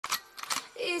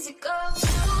easy go.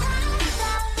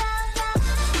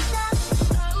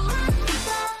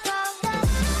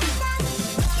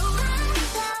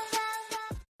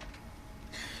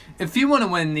 If you want to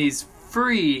win these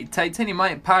free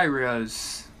Titaniumite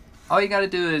Pyrrhos, all you gotta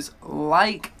do is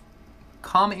like,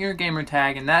 comment your gamer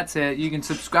tag, and that's it. You can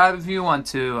subscribe if you want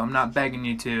to. I'm not begging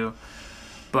you to.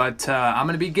 But I'm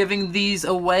going to be giving these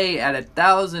away at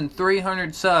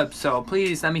 1,300 subs. So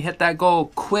please let me hit that goal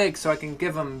quick so I can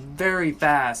give them very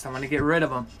fast. I want to get rid of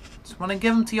them. Just want to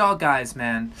give them to y'all guys,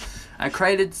 man. I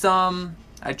created some.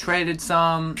 I traded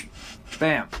some.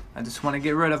 Bam. I just want to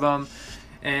get rid of them.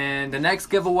 And the next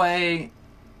giveaway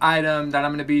item that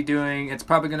I'm going to be doing, it's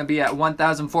probably going to be at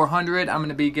 1,400. I'm going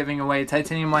to be giving away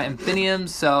Titaniumite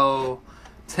Infiniums. So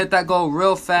let's hit that goal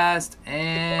real fast.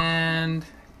 And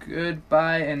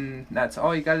goodbye, and that's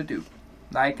all you gotta do.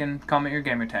 Like and comment your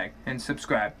gamer tag and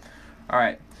subscribe.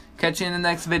 Alright, catch you in the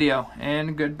next video,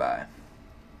 and goodbye.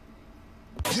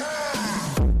 Yeah!